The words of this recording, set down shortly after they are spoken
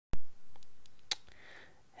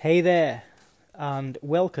Hey there, and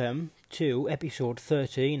welcome to episode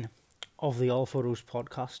 13 of the All For Us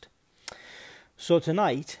podcast. So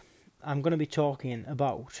tonight, I'm going to be talking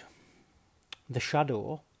about the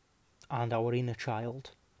shadow and our inner child.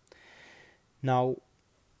 Now,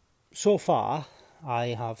 so far, I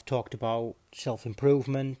have talked about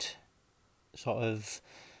self-improvement, sort of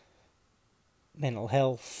mental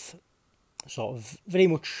health, sort of very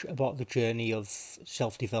much about the journey of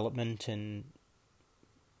self-development and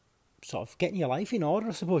sort of getting your life in order,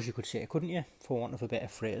 I suppose you could say, couldn't you, for want of a better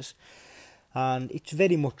phrase. And it's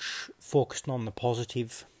very much focused on the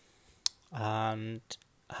positive and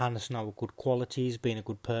harnessing our good qualities, being a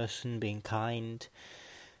good person, being kind,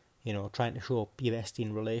 trying to show up your best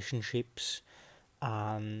in relationships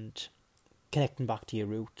and connecting back to your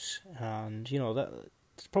roots. And,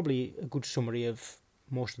 that's probably a good summary of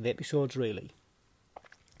most of the episodes, really.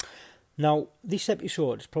 Now, this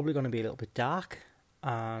episode is probably going to be a little bit dark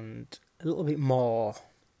and a little bit more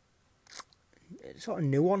sort of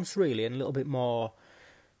nuance, really, and a little bit more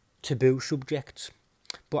taboo subjects.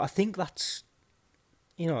 But I think that's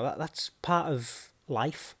that's part of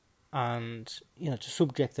life, and it's a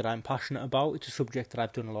subject that I'm passionate about. It's a subject that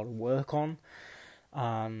I've done a lot of work on,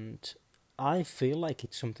 and I feel like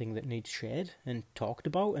it's something that needs shared and talked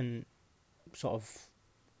about, and sort of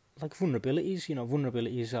like vulnerabilities.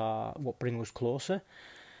 Vulnerabilities are what bring us closer.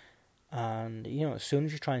 And, as soon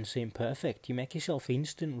as you try and seem perfect, you make yourself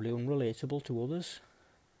instantly unrelatable to others.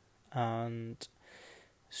 And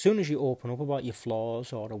as soon as you open up about your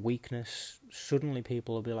flaws or a weakness, suddenly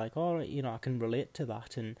people will be like, I can relate to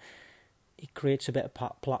that. And it creates a better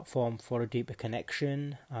platform for a deeper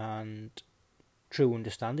connection and true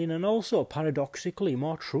understanding. And also, paradoxically,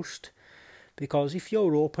 more trust. Because if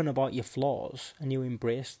you're open about your flaws and you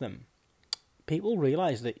embrace them, people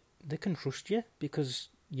realise that they can trust you because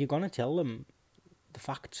you're going to tell them the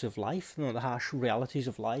facts of life, the harsh realities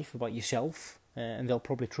of life about yourself, and they'll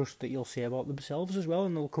probably trust that you'll say about themselves as well,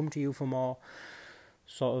 and they'll come to you for more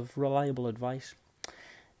sort of reliable advice.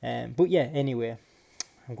 But yeah, anyway,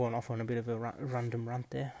 I'm going off on a bit of a random rant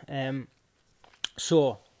there.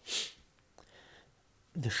 So,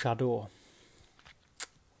 the shadow.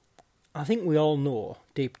 I think we all know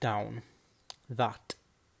deep down that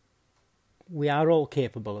we are all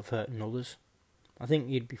capable of hurting others. I think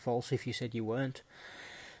you'd be false if you said you weren't.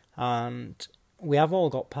 And we have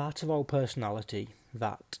all got parts of our personality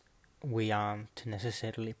that we aren't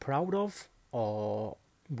necessarily proud of, or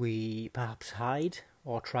we perhaps hide,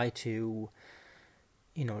 or try to,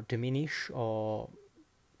 diminish, or,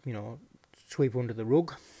 sweep under the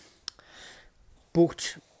rug.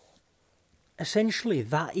 But essentially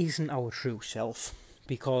that isn't our true self,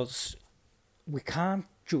 because we can't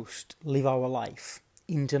just live our life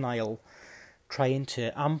in denial, trying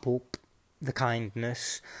to amp up the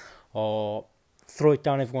kindness or throw it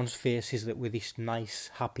down everyone's faces that we're this nice,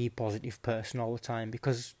 happy, positive person all the time,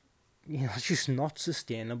 because it's just not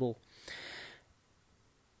sustainable.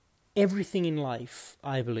 Everything in life,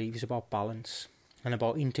 I believe, is about balance and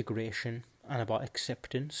about integration and about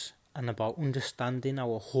acceptance and about understanding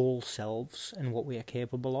our whole selves and what we are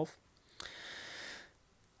capable of.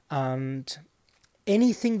 And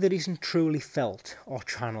anything that isn't truly felt or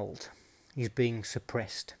channeled is being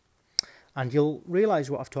suppressed. And you'll realise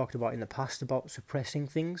what I've talked about in the past about suppressing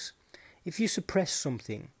things. If you suppress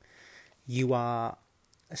something, you are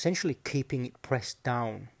essentially keeping it pressed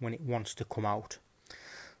down when it wants to come out.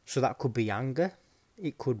 So that could be anger,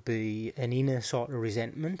 it could be an inner sort of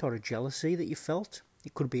resentment or a jealousy that you felt,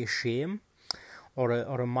 it could be a shame or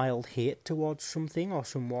a mild hate towards something or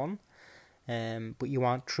someone. But you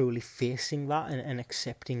aren't truly facing that and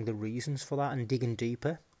accepting the reasons for that and digging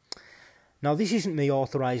deeper. Now, this isn't me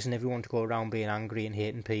authorising everyone to go around being angry and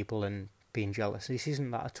hating people and being jealous. This isn't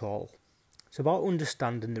that at all. It's about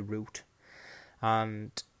understanding the root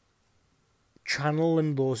and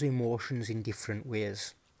channeling those emotions in different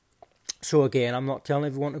ways. So again, I'm not telling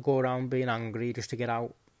everyone to go around being angry just to get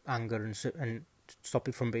out anger and stop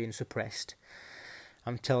it from being suppressed.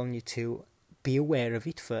 I'm telling you to be aware of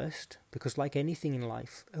it first, because like anything in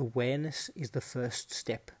life, awareness is the first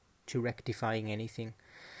step to rectifying anything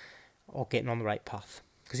or getting on the right path.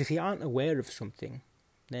 Because if you aren't aware of something,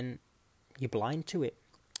 then you're blind to it.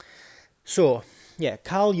 So, yeah,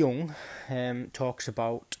 Carl Jung talks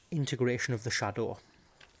about integration of the shadow.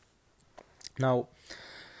 Now,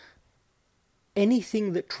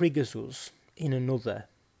 anything that triggers us in another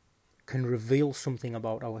can reveal something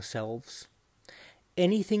about ourselves.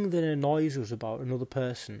 Anything that annoys us about another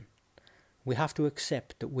person, we have to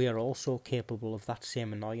accept that we are also capable of that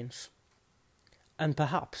same annoyance. And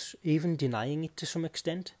perhaps even denying it to some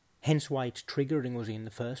extent, hence why it's triggering us in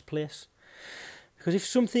the first place. Because if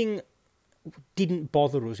something didn't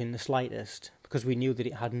bother us in the slightest, because we knew that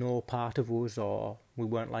it had no part of us or we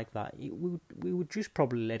weren't like that, we would just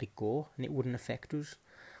probably let it go and it wouldn't affect us.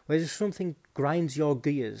 Whereas if something grinds your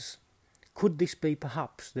gears, could this be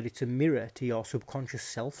perhaps that it's a mirror to your subconscious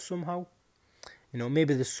self somehow? You know,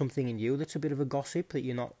 maybe there's something in you that's a bit of a gossip that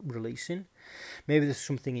you're not releasing. Maybe there's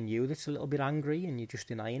something in you that's a little bit angry and you're just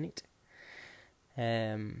denying it.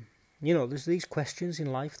 You know, there's these questions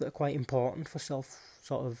in life that are quite important for sort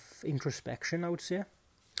of introspection, I would say.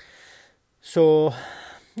 So,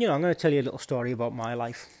 you know, I'm going to tell you a little story about my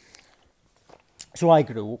life. So I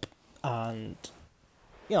grew up, and,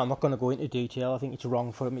 you know, I'm not going to go into detail. I think it's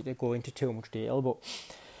wrong for me to go into too much detail, but,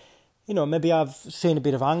 you know, maybe I've seen a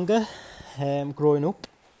bit of anger growing up,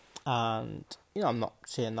 and, you know, I'm not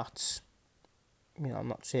saying that's, you know, I'm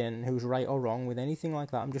not saying who's right or wrong with anything like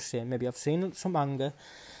that. I'm just saying maybe I've seen some anger,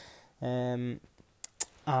 and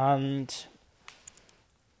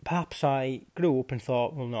perhaps I grew up and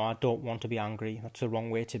thought, well, no, I don't want to be angry. That's the wrong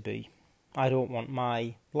way to be. I don't want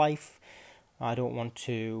my life. I don't want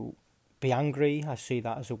to be angry. I see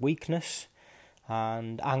that as a weakness,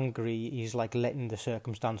 and angry is like letting the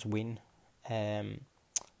circumstance win.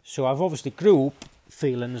 So I've obviously grew up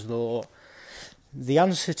feeling as though the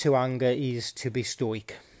answer to anger is to be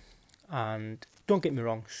stoic. And don't get me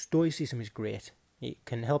wrong, stoicism is great. It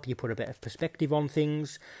can help you put a bit of perspective on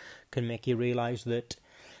things, can make you realise that,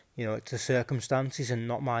 you know, it's the circumstances and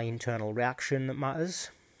not my internal reaction that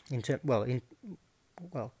matters. Well,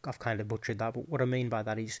 I've kind of butchered that, but what I mean by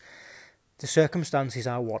that is the circumstances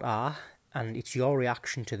are what are, and it's your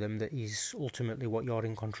reaction to them that is ultimately what you're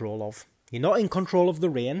in control of. You're not in control of the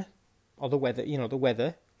rain or the weather, you know, the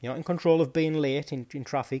weather. You're not in control of being late in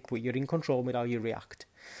traffic, but you're in control with how you react.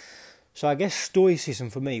 So I guess stoicism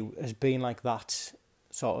for me has been like that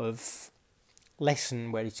sort of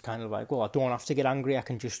lesson where it's kind of like, well, I don't have to get angry. I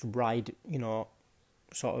can just ride, you know,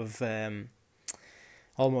 sort of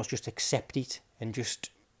almost just accept it and just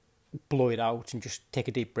blow it out and just take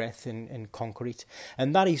a deep breath and conquer it.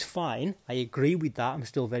 And that is fine. I agree with that. I'm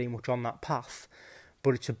still very much on that path.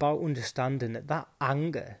 But it's about understanding that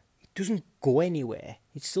anger, it doesn't go anywhere.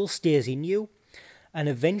 It still stays in you. And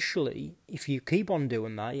eventually, if you keep on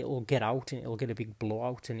doing that, it'll get out and it'll get a big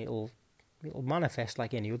blowout and it'll manifest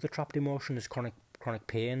like any other trapped emotion as chronic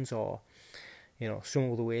pains or, you know,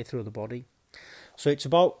 some other way through the body. So it's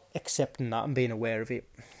about accepting that and being aware of it.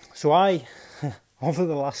 So I, over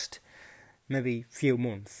the last maybe few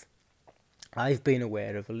months, I've been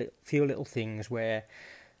aware of few little things where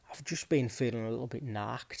I've just been feeling a little bit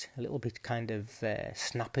narked, a little bit kind of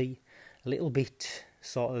snappy, a little bit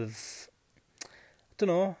sort of, I don't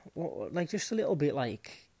know, like just a little bit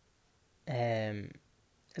like a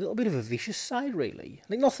little bit of a vicious side, really.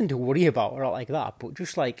 Like nothing to worry about or like that, but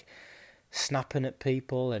just like snapping at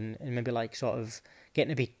people and maybe like sort of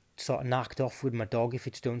getting a bit sort of knocked off with my dog if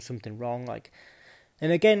it's done something wrong. Like,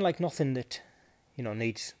 and again, like nothing that, you know,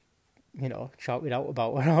 needs, you know, shouted out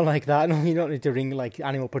about or all like that. You don't need to ring like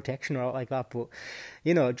animal protection or all like that, but,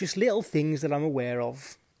 you know, just little things that I'm aware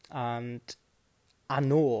of, and I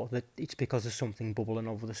know that it's because of something bubbling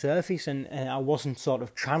over the surface, and I wasn't sort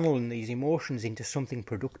of channeling these emotions into something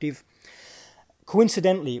productive.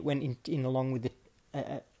 Coincidentally, it went in along with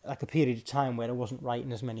like a period of time where I wasn't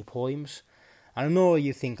writing as many poems. And I know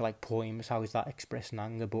you think like poems, how is that expressing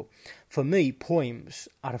anger? But for me, poems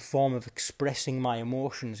are a form of expressing my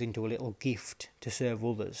emotions into a little gift to serve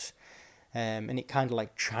others. And it kind of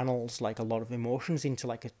like channels like a lot of emotions into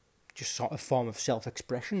like a just sort of form of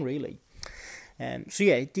self-expression, really. So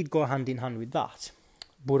yeah, it did go hand in hand with that,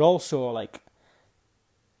 but also like,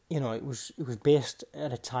 you know, it was based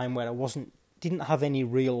at a time where I didn't have any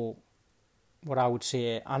real, what I would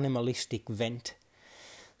say, animalistic vent.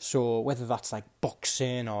 So whether that's like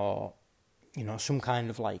boxing or, you know, some kind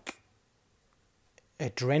of like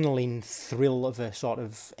adrenaline thrill of a sort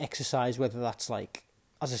of exercise, whether that's like,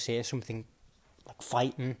 as I say, something like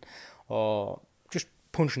fighting or just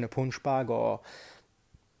punching a punch bag or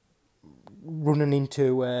running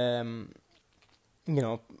into, you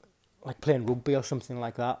know, like playing rugby or something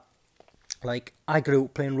like that. Like, I grew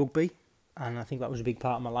up playing rugby, and I think that was a big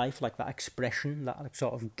part of my life, like that expression, that like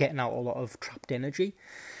sort of getting out a lot of trapped energy.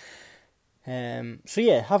 So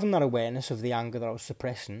yeah, having that awareness of the anger that I was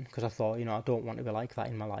suppressing, because I thought, you know, I don't want to be like that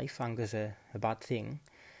in my life. Anger's a bad thing.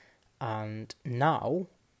 And now,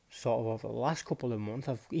 sort of over the last couple of months,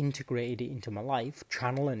 I've integrated it into my life,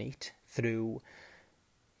 channeling it through,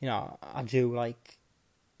 you know, I do like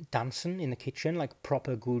dancing in the kitchen, like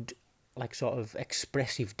proper good like sort of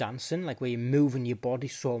expressive dancing, like where you're moving your body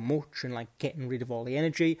so much and like getting rid of all the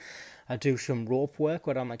energy. I do some rope work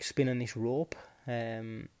where I'm like spinning this rope.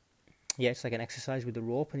 It's like an exercise with the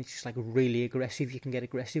rope, and it's just like really aggressive. You can get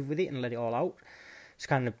aggressive with it and let it all out. It's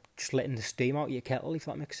kind of just letting the steam out of your kettle, if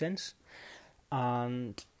that makes sense.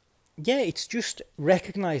 And yeah, it's just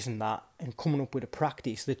recognising that and coming up with a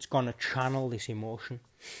practice that's going to channel this emotion.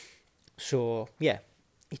 So yeah,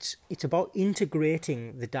 it's about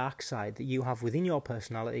integrating the dark side that you have within your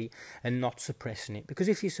personality and not suppressing it. Because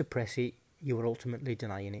if you suppress it, you are ultimately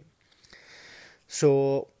denying it.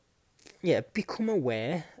 So yeah, become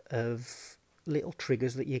aware of little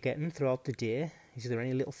triggers that you're getting throughout the day. Is there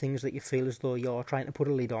any little things that you feel as though you're trying to put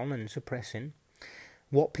a lid on and suppressing?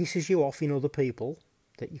 What pisses you off in other people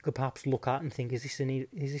that you could perhaps look at and think, is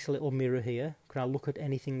this a little mirror here? Can I look at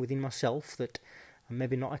anything within myself that I'm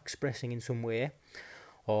maybe not expressing in some way?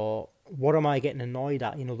 Or what am I getting annoyed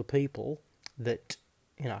at in other people that,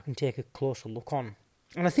 I can take a closer look on?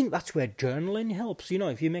 And I think that's where journaling helps.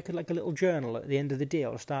 If you make it like a little journal at the end of the day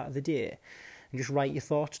or start of the day and just write your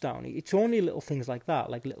thoughts down, it's only little things like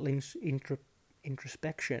that, like little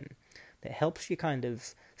introspection, that helps you kind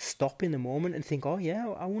of stop in the moment and think, oh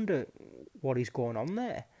yeah, I wonder what is going on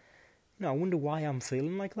there. I wonder why I'm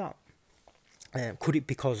feeling like that. Could it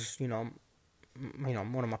because,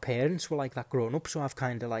 one of my parents were like that growing up, so I've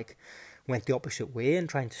kind of like went the opposite way and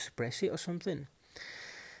trying to suppress it or something.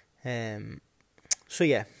 So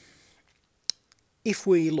yeah, if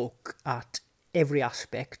we look at every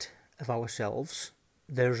aspect of ourselves,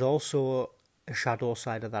 there's also a shadow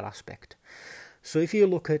side of that aspect. So if you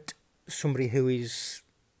look at somebody who is,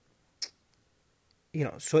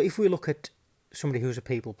 if we look at somebody who's a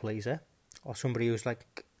people pleaser, or somebody who's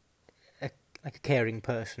like a caring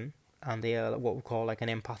person, and they are what we call like an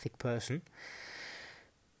empathic person,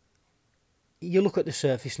 you look at the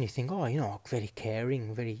surface and you think, very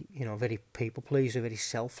caring, very people pleaser, very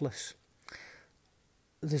selfless.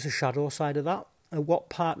 There's a shadow side of that. What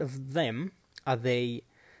part of them are they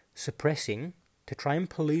suppressing to try and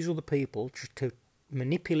please other people, just to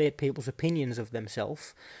manipulate people's opinions of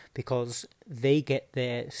themselves, because they get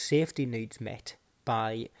their safety needs met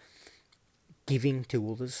by giving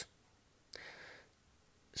to others?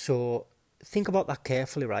 So think about that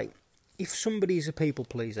carefully, right? If somebody is a people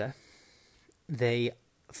pleaser, they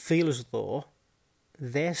feel as though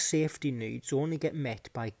their safety needs only get met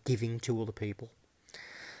by giving to other people.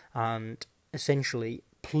 And essentially,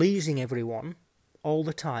 pleasing everyone all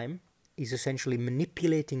the time is essentially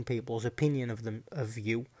manipulating people's opinion of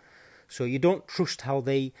you. So you don't trust how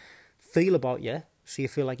they feel about you, so you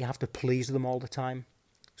feel like you have to please them all the time.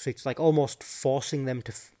 So it's like almost forcing them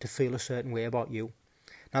to feel a certain way about you.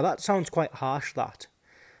 Now that sounds quite harsh, that.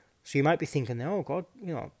 So you might be thinking, oh God,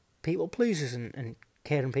 people pleasers and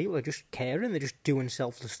caring people are just caring, they're just doing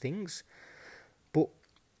selfless things. But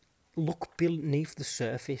look beneath the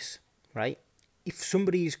surface, right? If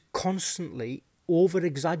somebody is constantly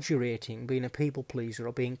over-exaggerating being a people pleaser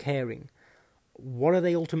or being caring, what are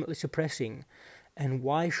they ultimately suppressing? And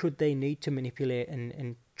why should they need to manipulate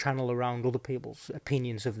and channel around other people's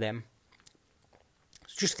opinions of them?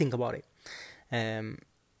 So just think about it.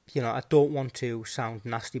 I don't want to sound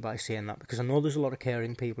nasty by saying that, because I know there's a lot of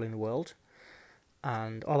caring people in the world,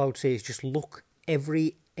 and all I would say is just look,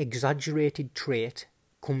 every exaggerated trait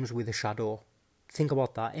comes with a shadow. Think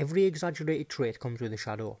about that. Every exaggerated trait comes with a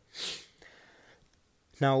shadow.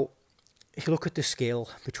 Now, if you look at the scale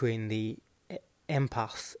between the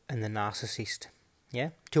empath and the narcissist, yeah,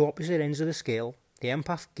 two opposite ends of the scale. The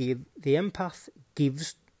empath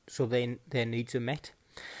gives so their needs are met,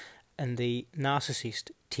 and the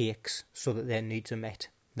narcissist takes so that their needs are met.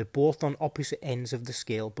 They're both on opposite ends of the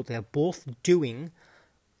scale, but they're both doing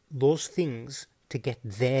those things to get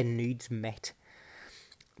their needs met,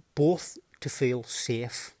 both to feel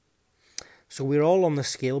safe. So we're all on the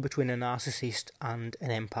scale between a narcissist and an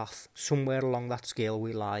empath. Somewhere along that scale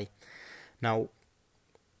we lie. Now,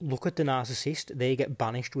 look at the narcissist. They get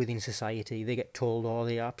banished within society. They get told,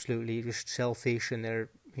 they're absolutely just selfish and they're,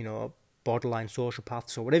 borderline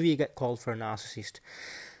sociopaths or whatever you get called for a narcissist.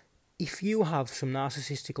 If you have some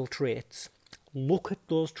narcissistical traits, look at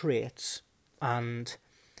those traits and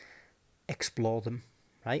explore them,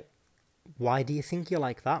 right? Why do you think you're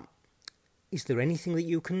like that? Is there anything that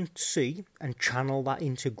you can see and channel that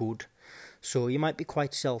into good? So you might be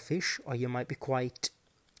quite selfish, or you might be quite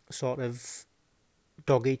sort of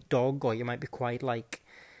dog eat dog, or you might be quite like,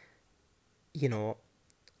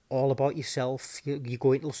 all about yourself. You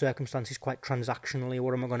go into circumstances quite transactionally.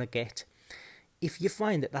 What am I going to get? If you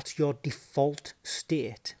find that that's your default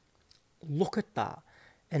state, look at that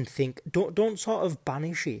and think, don't sort of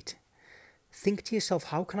banish it. think to yourself,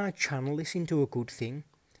 how can I channel this into a good thing?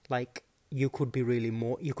 Like, you could be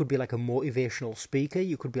you could be like a motivational speaker,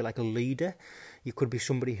 you could be like a leader, you could be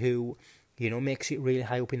somebody who, makes it really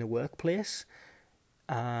high up in the workplace.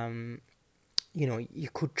 You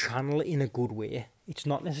could channel it in a good way. It's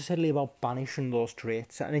not necessarily about banishing those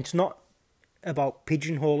traits, and it's not about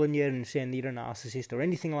pigeonholing you and saying that you're a narcissist or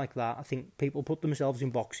anything like that. I think people put themselves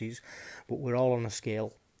in boxes, but we're all on a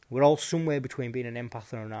scale. We're all somewhere between being an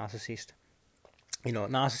empath and a narcissist.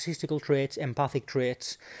 Narcissistical traits, empathic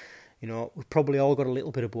traits, we've probably all got a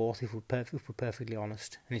little bit of both if we're perfectly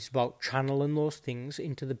honest. And it's about channeling those things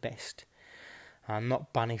into the best and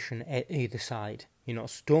not banishing either side. So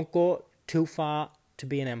don't go too far to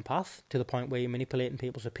be an empath to the point where you're manipulating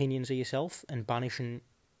people's opinions of yourself and banishing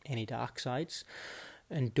any dark sides.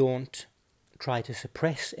 And don't try to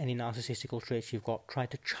suppress any narcissistical traits you've got. Try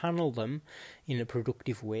to channel them in a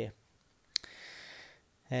productive way.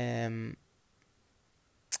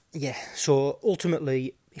 So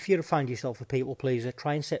ultimately, if you find yourself a people pleaser,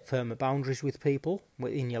 try and set firmer boundaries with people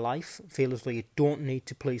in your life. Feel as though you don't need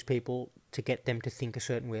to please people to get them to think a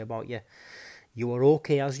certain way about you. You are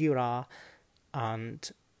okay as you are, and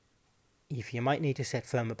if you might need to set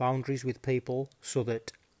firmer boundaries with people so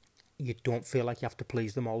that you don't feel like you have to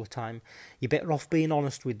please them all the time, you're better off being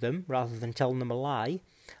honest with them rather than telling them a lie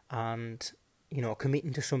and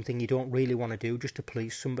committing to something you don't really want to do just to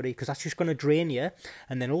please somebody, because that's just going to drain you,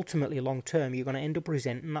 and then ultimately long term you're going to end up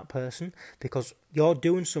resenting that person because you're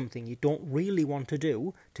doing something you don't really want to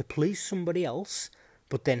do to please somebody else,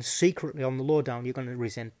 but then secretly on the low down you're going to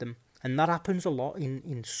resent them. And that happens a lot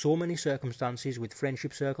in so many circumstances with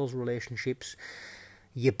friendship circles, relationships.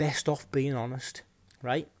 You're best off being honest,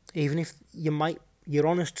 right? Even if your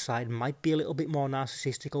honest side might be a little bit more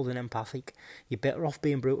narcissistical than empathic, you're better off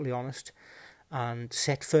being brutally honest and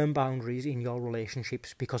set firm boundaries in your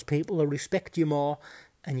relationships, because people will respect you more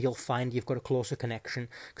and you'll find you've got a closer connection.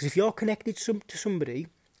 Because if you're connected to somebody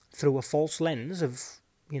through a false lens of,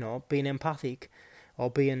 being empathic or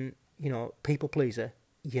being, people pleaser,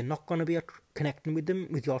 you're not going to be connecting with them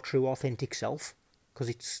with your true authentic self, because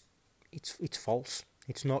it's false.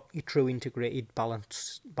 It's not your true integrated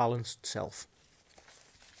balanced self.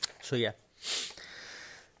 So yeah,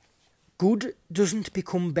 good doesn't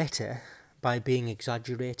become better by being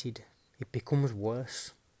exaggerated. It becomes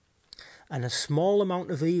worse, and a small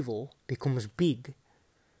amount of evil becomes big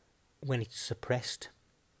when it's suppressed.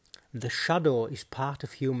 The shadow is part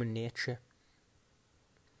of human nature,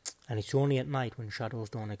 and it's only at night when shadows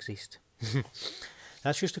don't exist.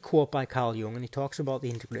 That's just a quote by Carl Jung, and he talks about the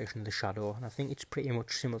integration of the shadow, and I think it's pretty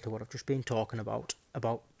much similar to what I've just been talking about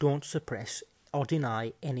don't suppress or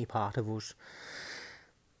deny any part of us.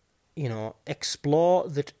 Explore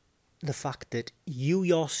the fact that you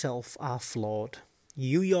yourself are flawed.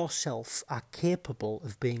 You yourself are capable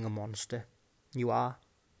of being a monster. You are.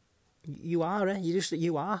 You are.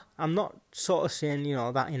 You are. I'm not sort of saying,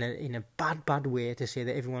 that in a bad way to say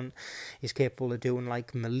that everyone is capable of doing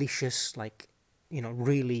like malicious,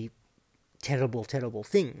 really terrible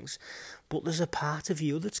things. But there's a part of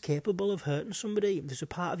you that's capable of hurting somebody. There's a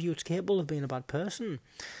part of you that's capable of being a bad person.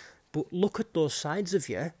 But look at those sides of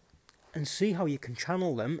you and see how you can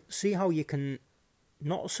channel them. See how you can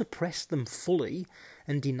not suppress them fully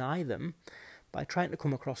and deny them by trying to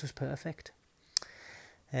come across as perfect.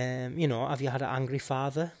 Have you had an angry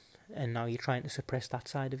father and now you're trying to suppress that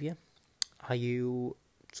side of you? Are you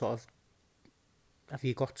have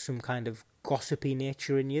you got some kind of gossipy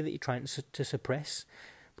nature in you that you're trying to suppress,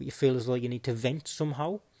 but you feel as though you need to vent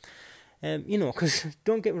somehow? Because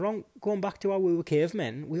don't get me wrong, going back to how we were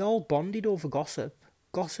cavemen, we all bonded over gossip.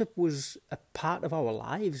 Gossip was a part of our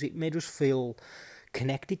lives. It made us feel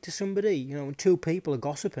connected to somebody. When two people are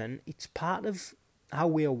gossiping, it's part of how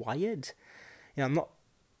we are wired. I'm not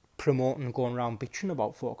promoting going around bitching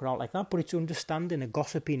about folk or out like that, but it's understanding a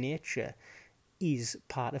gossipy nature is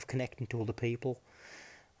part of connecting to other people.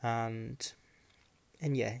 And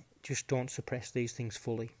yeah, just don't suppress these things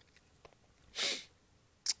fully.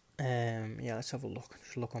 Let's have a look.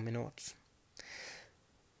 Just look on my notes.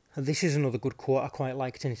 This is another good quote I quite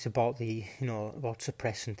liked, and it's about about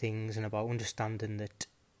suppressing things and about understanding that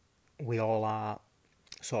we all have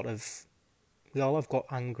got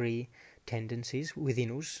angry tendencies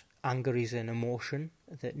within us. Anger is an emotion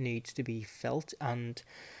that needs to be felt, and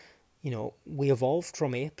we evolved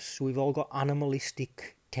from apes. We've all got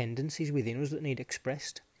animalistic tendencies within us that need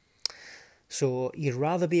expressed. So you'd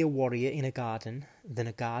rather be a warrior in a garden than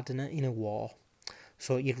a gardener in a war.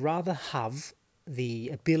 So you'd rather have the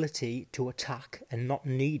ability to attack and not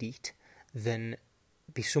need it than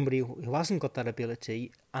be somebody who hasn't got that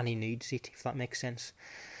ability and he needs it, if that makes sense.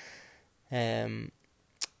 Yeah,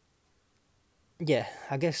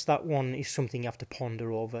 I guess that one is something you have to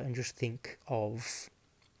ponder over and just think of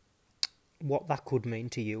what that could mean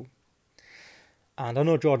to you. And I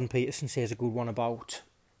know Jordan Peterson says a good one about,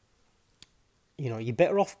 you're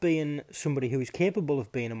better off being somebody who is capable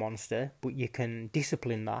of being a monster, but you can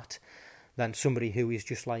discipline that, than somebody who is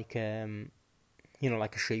just like,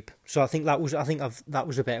 like a sheep. So I think that was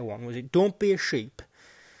a better one. Was it? Don't be a sheep.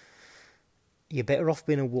 You're better off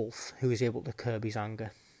being a wolf who is able to curb his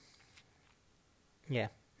anger. Yeah,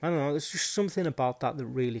 I don't know. There's just something about that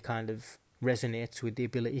really kind of resonates with the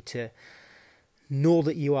ability to know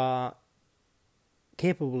that you are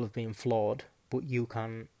capable of being flawed, but you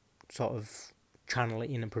can sort of channel it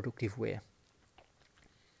in a productive way.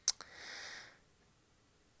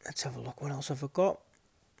 Let's have a look. What else have I got?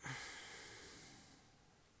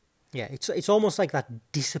 Yeah, it's almost like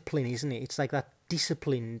that discipline, isn't it? It's like that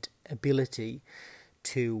disciplined ability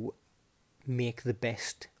to make the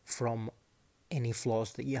best from any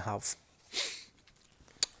flaws that you have.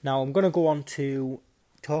 Now I'm going to go on to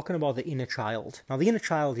talking about the inner child. Now the inner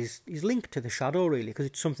child is linked to the shadow, really, because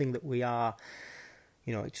it's something that we are,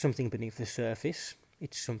 it's something beneath the surface.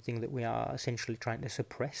 It's something that we are essentially trying to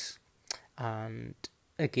suppress. And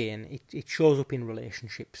again, it shows up in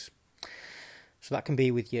relationships. So that can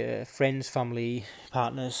be with your friends, family,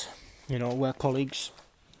 partners, work colleagues.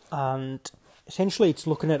 And essentially it's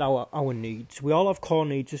looking at our needs. We all have core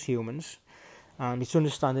needs as humans. And it's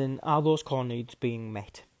understanding, are those core needs being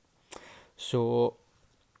met? So,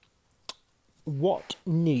 what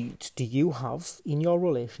needs do you have in your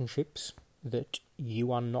relationships that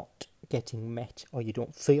you are not getting met, or you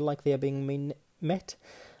don't feel like they are being met,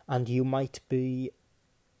 and you might be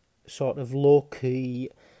sort of low-key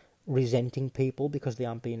resenting people because they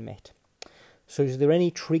aren't being met? So is there any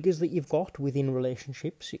triggers that you've got within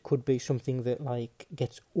relationships? It could be something that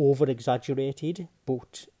gets over-exaggerated,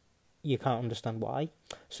 but you can't understand why.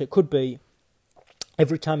 So it could be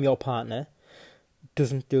every time your partner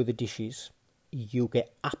doesn't do the dishes, you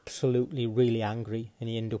get absolutely really angry and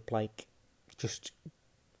you end up just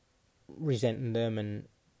resenting them, and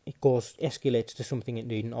it escalates to something it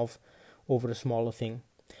needn't have over a smaller thing.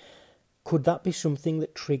 Could that be something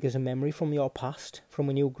that triggers a memory from your past, from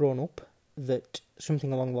when you were growing up, that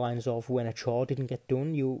something along the lines of when a chore didn't get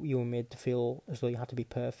done, you were made to feel as though you had to be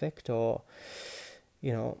perfect, or,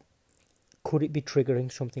 could it be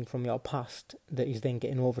triggering something from your past that is then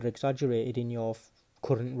getting over-exaggerated in your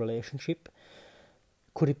current relationship?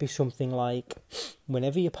 Could it be something like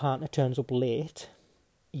whenever your partner turns up late,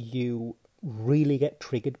 you really get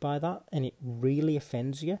triggered by that and it really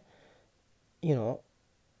offends you?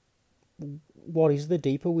 What is the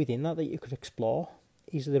deeper within that you could explore?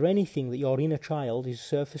 Is there anything that your inner child is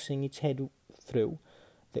surfacing its head through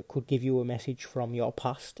that could give you a message from your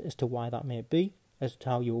past as to why that may be, as to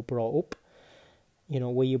how you were brought up?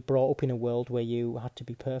 Were you brought up in a world where you had to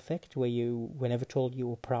be perfect, where you were never told you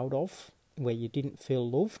were proud of, where you didn't feel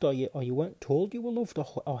loved, or you weren't told you were loved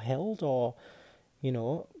or held, or,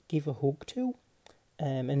 give a hug to?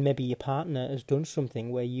 And maybe your partner has done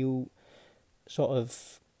something where you sort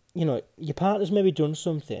of, your partner's maybe done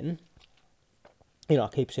something. I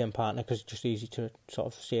keep saying partner because it's just easy to sort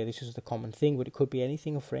of say this is the common thing, but it could be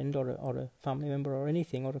anything, a friend or a family member or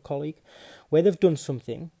anything, or a colleague, where they've done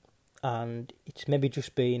something and it's maybe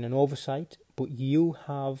just been an oversight, but you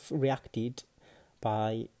have reacted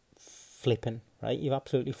by flipping, right? You've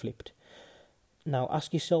absolutely flipped. Now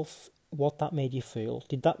ask yourself what that made you feel.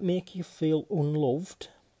 Did that make you feel unloved?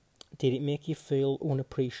 Did it make you feel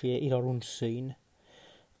unappreciated or unseen?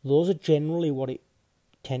 Those are generally what it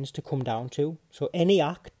tends to come down to. So any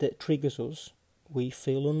act that triggers us, we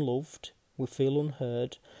feel unloved, we feel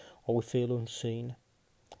unheard, or we feel unseen.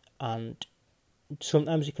 And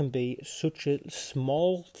sometimes it can be such a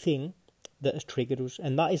small thing that has triggered us,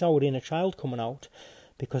 and that is our inner child coming out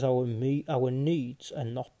because our needs are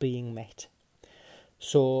not being met.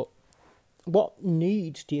 So what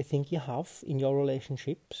needs do you think you have in your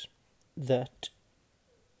relationships that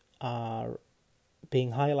are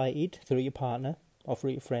being highlighted through your partner or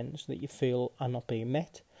through your friends that you feel are not being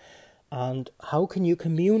met? And how can you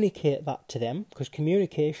communicate that to them? Because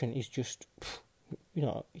communication is just,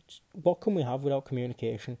 it's what can we have without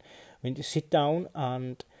communication? We need to sit down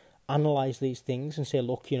and analyse these things and say,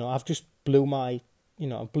 look, I've just blew my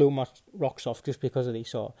rocks off just because of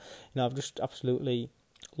this, or, I've just absolutely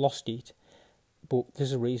lost it. But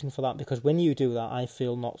there's a reason for that, because when you do that, I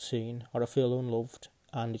feel not seen or I feel unloved,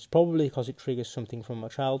 and it's probably because it triggers something from my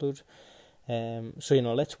childhood. So,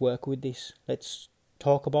 let's work with this. Let's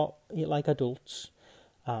talk about it like adults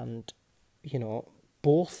and,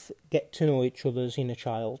 both get to know each other's inner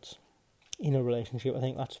child in a relationship. I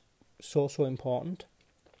think that's so important,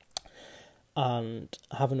 and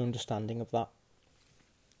have an understanding of that.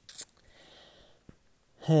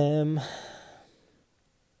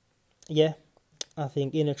 Yeah, I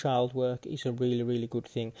think inner child work is a really good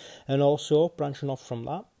thing. And also, branching off from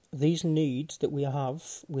that, these needs that we have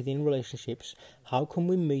within relationships, how can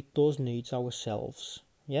we meet those needs ourselves?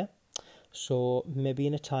 Yeah? So maybe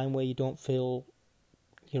in a time where you don't feel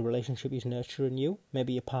your relationship is nurturing you,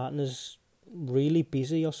 maybe your partner's really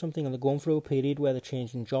busy or something, and they're going through a period where they're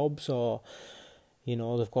changing jobs, or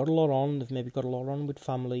they've got a lot on, they've maybe got a lot on with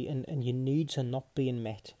family, and your needs are not being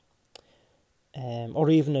met. Or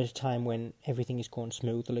even at a time when everything is going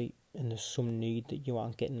smoothly and there's some need that you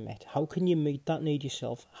aren't getting met. How can you meet that need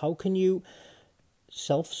yourself? How can you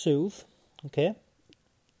self-soothe, okay,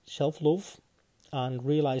 self-love, and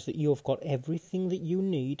realise that you have got everything that you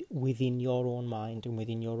need within your own mind and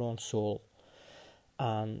within your own soul?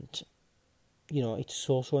 And, it's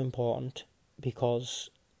so important, because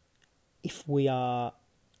if we are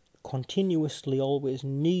continuously always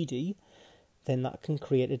needy, then that can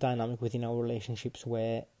create a dynamic within our relationships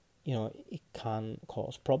where, it can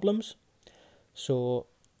cause problems. So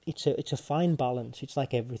it's a fine balance. It's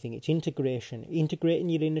like everything. It's integrating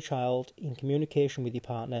your inner child in communication with your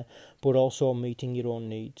partner, but also meeting your own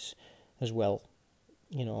needs as well.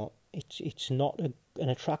 It's not an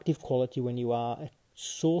attractive quality when you are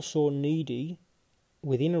so needy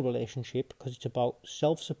within a relationship, because it's about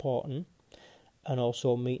self-supporting and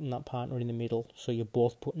also meeting that partner in the middle, so you're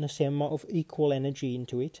both putting the same amount of equal energy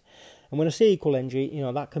into it. And when I say equal energy,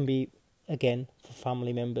 that can be, again, for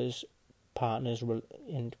family members, partners,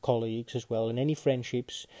 and colleagues as well. In any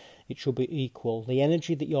friendships, it should be equal. The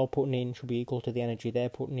energy that you're putting in should be equal to the energy they're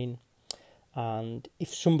putting in. And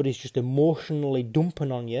if somebody's just emotionally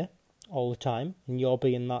dumping on you all the time, and you're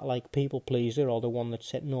being that like people pleaser, or the one that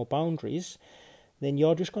set no boundaries, then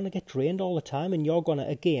you're just going to get drained all the time, and you're going to,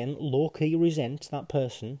 again, low-key resent that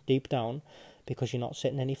person deep down, because you're not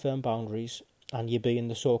setting any firm boundaries, and you're being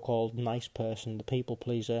the so-called nice person, the people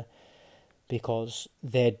pleaser, because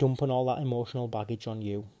they're dumping all that emotional baggage on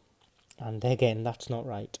you. And again, that's not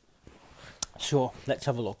right. So, let's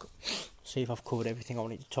have a look. See if I've covered everything I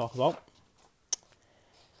wanted to talk about.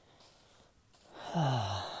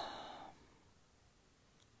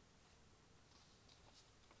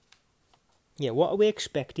 Yeah, what are we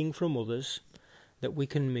expecting from others that we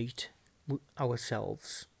can meet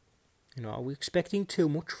ourselves? Are we expecting too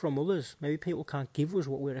much from others? Maybe people can't give us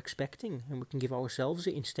what we're expecting, and we can give ourselves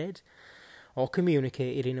it instead. Or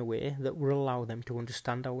communicate it in a way that will allow them to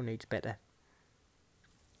understand our needs better.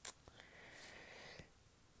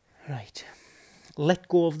 Right. Let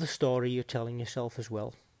go of the story you're telling yourself as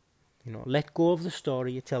well. Let go of the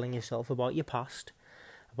story you're telling yourself about your past,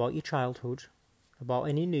 about your childhood, about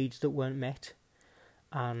any needs that weren't met,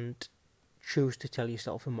 and choose to tell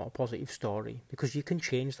yourself a more positive story, because you can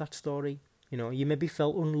change that story. You maybe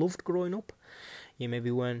felt unloved growing up. You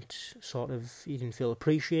maybe weren't you didn't feel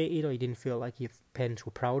appreciated, or you didn't feel like your parents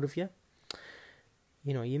were proud of you.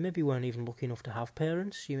 You maybe weren't even lucky enough to have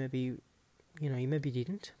parents. You maybe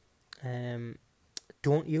didn't.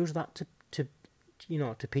 Don't use that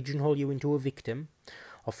to pigeonhole you into a victim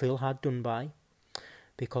or feel hard done by,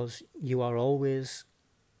 because you are always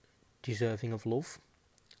deserving of love,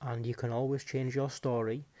 and you can always change your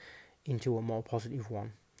story into a more positive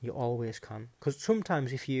one. You always can. Because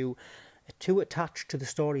sometimes if you are too attached to the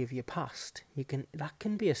story of your past, that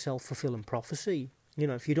can be a self-fulfilling prophecy.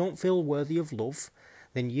 If you don't feel worthy of love,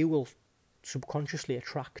 then you will subconsciously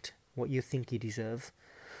attract what you think you deserve.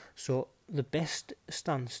 So the best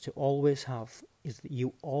stance to always have is that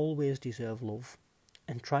you always deserve love,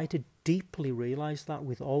 and try to deeply realise that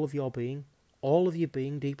with all of your being. All of your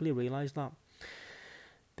being, deeply realise that.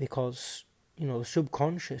 Because, the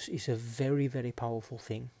subconscious is a very, very powerful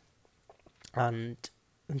thing. And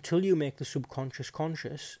until you make the subconscious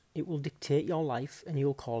conscious, it will dictate your life, and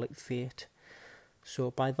you'll call it fate.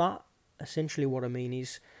 So by that, essentially what I mean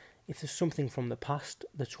is, if there's something from the past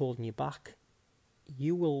that's holding you back,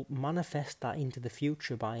 you will manifest that into the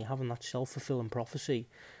future by having that self-fulfilling prophecy,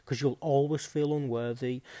 because you'll always feel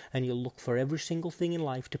unworthy, and you'll look for every single thing in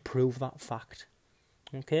life to prove that fact.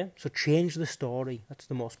 Okay, so change the story. That's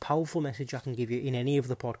the most powerful message I can give you in any of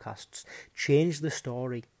the podcasts. Change the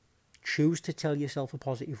story. Choose to tell yourself a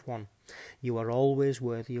positive one. You are always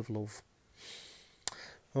worthy of love.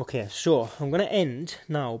 Okay, so I'm going to end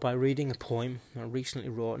now by reading a poem I recently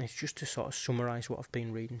wrote, and it's just to sort of summarise what I've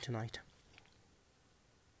been reading tonight.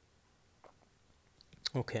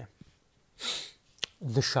 Okay.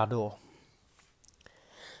 The shadow.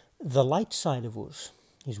 The light side of us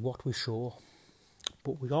is what we show.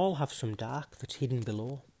 but we all have some dark that's hidden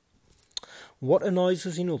below. What annoys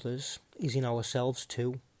us in others is in ourselves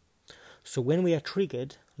too. So when we are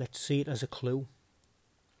triggered, let's see it as a clue.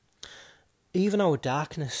 Even our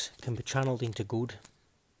darkness can be channeled into good,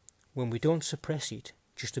 when we don't suppress it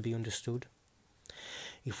just to be understood.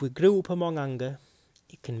 If we grew up among anger,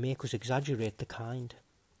 it can make us exaggerate the kind.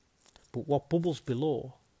 But what bubbles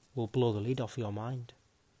below will blow the lid off your mind.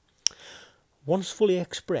 Once fully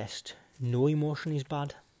expressed, no emotion is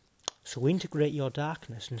bad. So integrate your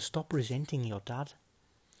darkness and stop resenting your dad.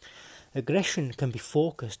 Aggression can be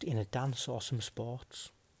focused in a dance or some sports.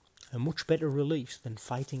 A much better release than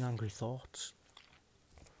fighting angry thoughts.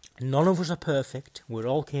 None of us are perfect, we're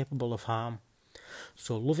all capable of harm.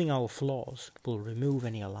 So loving our flaws will remove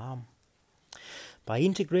any alarm. By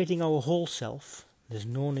integrating our whole self, there's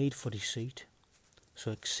no need for deceit.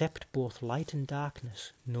 So accept both light and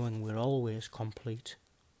darkness, knowing we're always complete.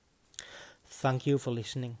 Thank you for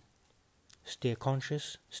listening. Stay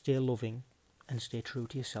conscious, stay loving, and stay true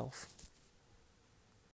to yourself.